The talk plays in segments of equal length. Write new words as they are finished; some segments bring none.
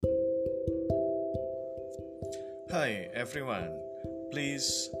Hi everyone,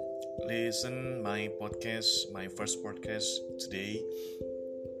 please listen my podcast, my first podcast today.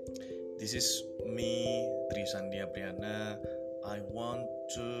 This is me, Trisandia Briana. I want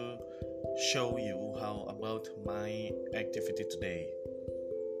to show you how about my activity today.